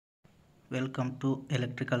Welcome to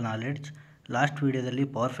electrical knowledge. Last ವಿಡಿಯೋದಲ್ಲಿ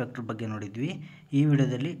power factor ಬಗ್ಗೆ ನೋಡಿದ್ವಿ. ಈ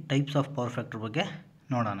ವಿಡಿಯೋದಲ್ಲಿ ಟೈಪ್ಸ್ ಆಫ್ ಪವರ್ ಫ್ಯಾಕ್ಟರ್ ಬಗ್ಗೆ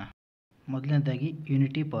ನೋಡೋಣ. ಮೊದಲನೇದಾಗಿ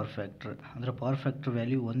ಯೂನಿಟಿ ಪವರ್ ಫ್ಯಾಕ್ಟರ್, ಅಂದರೆ ಪವರ್ ಫ್ಯಾಕ್ಟರ್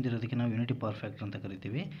ವ್ಯಾಲ್ಯೂ ಒಂದಿರೋದಕ್ಕೆ ನಾವು ಯೂನಿಟಿ ಪವರ್ ಫ್ಯಾಕ್ಟರ್ ಅಂತ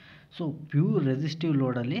ಕರಿತೀವಿ. So pure resistive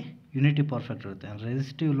ಲೋಡಲ್ಲಿ unity power factor ಇರುತ್ತೆ.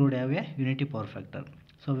 ರೆಸಿಸ್ಟಿವ್ ಲೋಡ್ ಯಾವ್ಯಾವ unity power factor.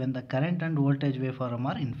 So when the current and voltage wave form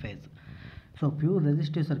or in face. So pure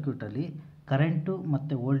resistive ಸರ್ಕ್ಯೂಟಲ್ಲಿ current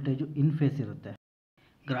ಮತ್ತು voltage ಇನ್ face ಇರುತ್ತೆ.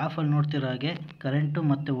 ಗ್ರಾಫಲ್ಲಿ ನೋಡ್ತಿರೋ ಹಾಗೆ current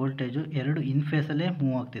ಮತ್ತು voltage ಎರಡು ಇನ್ ಫೇಸಲ್ಲೇ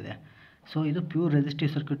move ಆಗ್ತಿದೆ. So ಇದು pure resistive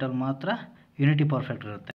ಸರ್ಕ್ಯೂಟಲ್ಲಿ ಮಾತ್ರ ಯೂನಿಟಿ ಪವರ್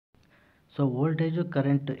ಫ್ಯಾಕ್ಟರ್ ಇರುತ್ತೆ. ಸೊ ವೋಲ್ಟೇಜು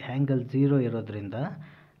ಕರೆಂಟ್ ಆ್ಯಂಗಲ್ 0 ಇರೋದ್ರಿಂದ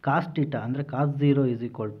ಕಾಸ್ ಥೀಟಾ ಅಂದರೆ ಕಾಸ್ 0 ಈಸ್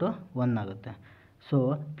ಈಕ್ವಲ್ ಟು 1 ಆಗುತ್ತೆ. ಸೊ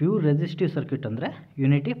ಪ್ಯೂರ್ ರೆಸಿಸ್ಟಿವ್ ಸರ್ಕ್ಯೂಟ್ ಅಂದರೆ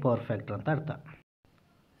ಯೂನಿಟಿ ಪವರ್ ಫ್ಯಾಕ್ಟರ್ ಅಂತ ಅರ್ಥ.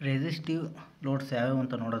 ರೆಸಿಸ್ಟಿವ್ ಲೋಡ್ಸ್ ಯಾವ್ಯಾವು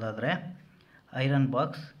ಅಂತ ನೋಡೋದಾದರೆ iron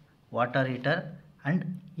box, water heater and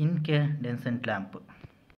ಇನ್ಕೆಂಡೆನ್ಸೆಂಟ್ lamp.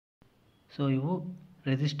 So ಇವು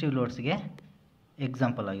ರೆಸಿಸ್ಟಿವ್ ಲೋಡ್ಸ್ಗೆ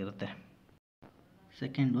ಎಕ್ಸಾಂಪಲ್ ಆಗಿರುತ್ತೆ.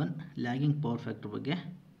 Second one lagging power factor ಬಗ್ಗೆ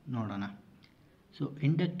ನೋಡೋಣ. So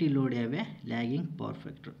inductive load ಯಾವೇ lagging power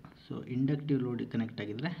factor. So inductive load connect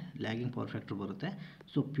ಆಗಿದ್ದರೆ ಲ್ಯಾಗಿಂಗ್ ಪವರ್ ಫ್ಯಾಕ್ಟರ್ ಬರುತ್ತೆ.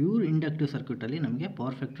 ಸೊ ಪ್ಯೂರ್ ಇಂಡಕ್ಟಿವ್ ಸರ್ಕ್ಯೂಟಲ್ಲಿ ನಮಗೆ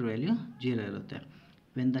ಪವರ್ ಫ್ಯಾಕ್ಟರ್ ವ್ಯಾಲ್ಯೂ 0 ಇರುತ್ತೆ.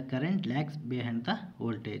 When the current lags behind the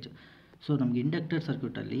voltage. So ನಮಗೆ inductor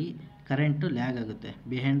ಸರ್ಕ್ಯೂಟಲ್ಲಿ current lag ಆಗುತ್ತೆ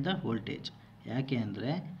behind the voltage. ಯಾಕೆ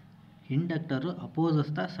ಅಂದರೆ ಇಂಡಕ್ಟರು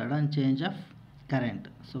ಅಪೋಸಸ್ the sudden change of current.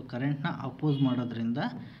 So ಕರೆಂಟ್ನ oppose ಮಾಡೋದ್ರಿಂದ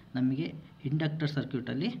ನಮಗೆ ಇಂಡಕ್ಟರ್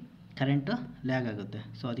ಸರ್ಕ್ಯೂಟಲ್ಲಿ ಕರೆಂಟು ಲ್ಯಾಗ್ ಆಗುತ್ತೆ.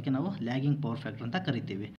 ಸೊ ಅದಕ್ಕೆ ನಾವು ಲ್ಯಾಗಿಂಗ್ ಪವರ್ ಫ್ಯಾಕ್ಟರ್ ಅಂತ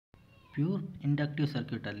ಕರಿತೀವಿ. Pure inductive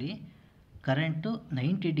ಸರ್ಕ್ಯೂಟಲ್ಲಿ current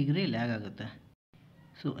 90 degree lag ಆಗುತ್ತೆ.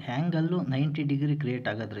 ಸೊ ಹ್ಯಾಂಗಲ್ಲು 90 ಡಿಗ್ರಿ ಕ್ರಿಯೇಟ್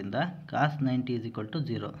ಆಗೋದ್ರಿಂದ ಕಾಸ್ 90 is equal to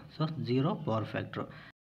 0. So 0 power factor.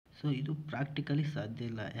 So ಇದು ಪ್ರಾಕ್ಟಿಕಲಿ ಸಾಧ್ಯ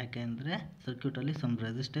ಇಲ್ಲ, ಯಾಕೆಂದರೆ ಸರ್ಕ್ಯೂಟಲ್ಲಿ ಸಮ್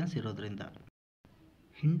ರೆಸಿಸ್ಟೆನ್ಸ್ ಇರೋದ್ರಿಂದ.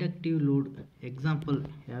 ಇಂಡಕ್ಟಿವ್ ಲೋಡ್ ಎಕ್ಸಾಂಪಲ್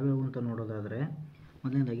ಯಾವ್ಯಾವು ಅಂತ ನೋಡೋದಾದರೆ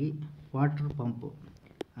ಮೊದಲನೇದಾಗಿ ವಾಟರ್ ಪಂಪು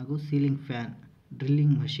ಹಾಗೂ ceiling fan,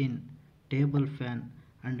 drilling machine, table fan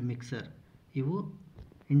and mixer. ಇವು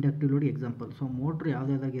inductive load example. So motor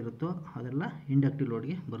ಯಾವುದಾಗಿರುತ್ತೋ ಅದೆಲ್ಲ ಇಂಡಕ್ಟಿವ್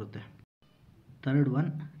ಲೋಡ್ಗೆ ಬರುತ್ತೆ. Third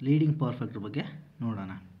one leading power factor ಬಗ್ಗೆ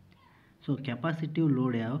ನೋಡೋಣ. ಸೊ ಕೆಪಾಸಿಟಿವ್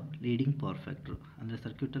ಲೋಡ್ ಯಾವ ಲೀಡಿಂಗ್ ಪವರ್ ಫ್ಯಾಕ್ಟ್ರು, ಅಂದರೆ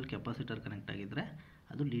ಸರ್ಕ್ಯೂಟಲ್ಲಿ ಕೆಪಾಸಿಟರ್ ಕನೆಕ್ಟ್ ಆಗಿದ್ದರೆ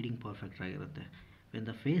ಅದು ಲೀಡಿಂಗ್ ಪವರ್ ಫ್ಯಾಕ್ಟರ್ ಆಗಿರುತ್ತೆ. When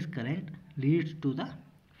the phase current leads to the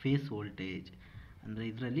phase voltage, ಅಂದರೆ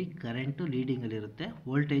ಇದರಲ್ಲಿ ಕರೆಂಟು ಲೀಡಿಂಗಲ್ಲಿರುತ್ತೆ,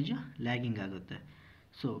 ವೋಲ್ಟೇಜು ಲ್ಯಾಗಿಂಗ್ ಆಗುತ್ತೆ.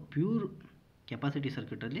 So pure capacity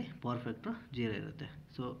ಸರ್ಕ್ಯೂಟಲ್ಲಿ power factor 0 ಇರುತ್ತೆ.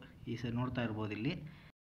 ಸೊ ಈ ಸರಿ ನೋಡ್ತಾ ಇರ್ಬೋದು ಇಲ್ಲಿ,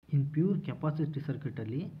 ಇನ್ pure capacity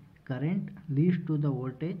ಸರ್ಕ್ಯೂಟಲ್ಲಿ current leads to the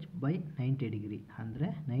voltage by 90 degree, ಅಂದರೆ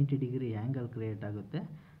 90 ಡಿಗ್ರಿ ಆ್ಯಂಗಲ್ ಕ್ರಿಯೇಟ್ ಆಗುತ್ತೆ.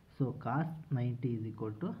 So cos 90 is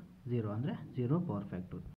equal to 0, ಅಂದರೆ 0 power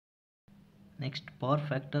factor. Next power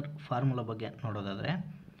factor formula ಬಗ್ಗೆ ನೋಡೋದಾದರೆ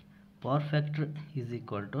power factor is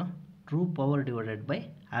equal to true power divided by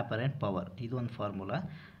operant power. ಇದು ಒಂದು formula.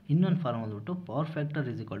 ಇನ್ನೊಂದು formula ಬಂದ್ಬಿಟ್ಟು power factor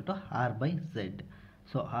is equal to R by Z.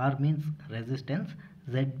 So R means resistance,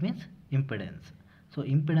 Z means impedance. So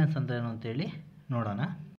impedance ಅಂದರೆ ಏನು ಅಂತೇಳಿ ನೋಡೋಣ.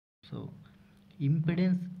 So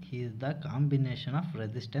impedance is the combination of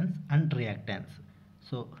resistance and reactance.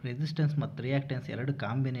 So resistance ಮತ್ತು reactance ಎರಡು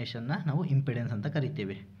ಕಾಂಬಿನೇಷನ್ನ ನಾವು impedance ಅಂತ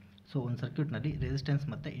ಕರಿತೀವಿ. ಸೊ ಒಂದು ಸರ್ಕ್ಯೂಟ್ನಲ್ಲಿ ರೆಸಿಸ್ಟೆನ್ಸ್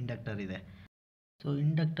ಮತ್ತು ಇಂಡಕ್ಟರ್ ಇದೆ. ಸೊ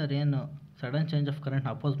ಇಂಡಕ್ಟರ್ ಏನು ಸಡನ್ ಚೇಂಜ್ ಆಫ್ ಕರೆಂಟ್ನ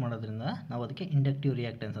ಅಪೋಸ್ ಮಾಡೋದ್ರಿಂದ ನಾವು ಅದಕ್ಕೆ ಇಂಡಕ್ಟಿವ್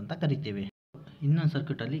ರಿಯಾಕ್ಟೆನ್ಸ್ ಅಂತ ಕರಿತೀವಿ. ಇನ್ನೊಂದು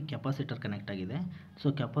ಸರ್ಕ್ಯೂಟಲ್ಲಿ ಕೆಪಾಸಿಟರ್ ಕನೆಕ್ಟ್ ಆಗಿದೆ. So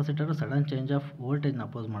capacitor sudden change of ವೋಲ್ಟೇಜ್ನ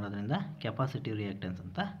ಅಪೋಸ್ ಮಾಡೋದ್ರಿಂದ ಕೆಪಾಸಿಟಿವ್ ರಿಯಾಕ್ಟೆನ್ಸ್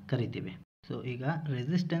ಅಂತ ಕರಿತೀವಿ. ಸೊ ಈಗ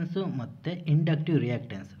ರೆಸಿಸ್ಟೆನ್ಸು ಮತ್ತು ಇಂಡಕ್ಟಿವ್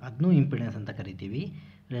ರಿಯಾಕ್ಟೆನ್ಸ್ ಅದನ್ನೂ ಇಂಪಿಡೆನ್ಸ್ ಅಂತ ಕರಿತೀವಿ.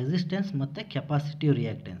 ರೆಸಿಸ್ಟೆನ್ಸ್ ಮತ್ತು ಕೆಪಾಸಿಟಿವ್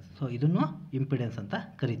ರಿಯಾಕ್ಟೆನ್ಸ್, ಸೊ ಇದನ್ನು ಇಂಪಿಡೆನ್ಸ್ ಅಂತ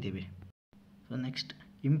ಕರಿತೀವಿ. ಸೊ ನೆಕ್ಸ್ಟ್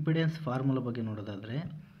ಇಂಪಿಡೆನ್ಸ್ ಫಾರ್ಮುಲಾ ಬಗ್ಗೆ ನೋಡೋದಾದರೆ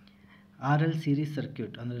ಆರ್ ಎಲ್ ಸೀರೀಸ್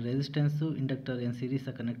ಸರ್ಕ್ಯೂಟ್, ಅಂದರೆ ರೆಸಿಸ್ಟೆನ್ಸು ಇಂಡಕ್ಟರ್ ಏನು ಸೀರೀಸ್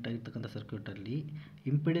ಕನೆಕ್ಟ್ ಆಗಿರ್ತಕ್ಕಂಥ ಸರ್ಕ್ಯೂಟಲ್ಲಿ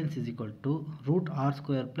impedance is equal to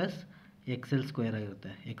 √R² plus XL²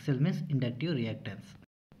 ಆಗಿರುತ್ತೆ. XL means inductive reactance.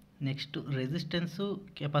 Next resistance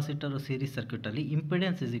capacitor series ಸರ್ಕ್ಯೂಟಲ್ಲಿ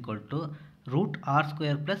impedance is equal to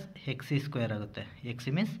 √R² plus XC² ಆಗುತ್ತೆ.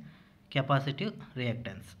 XC means capacitive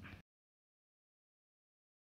reactance.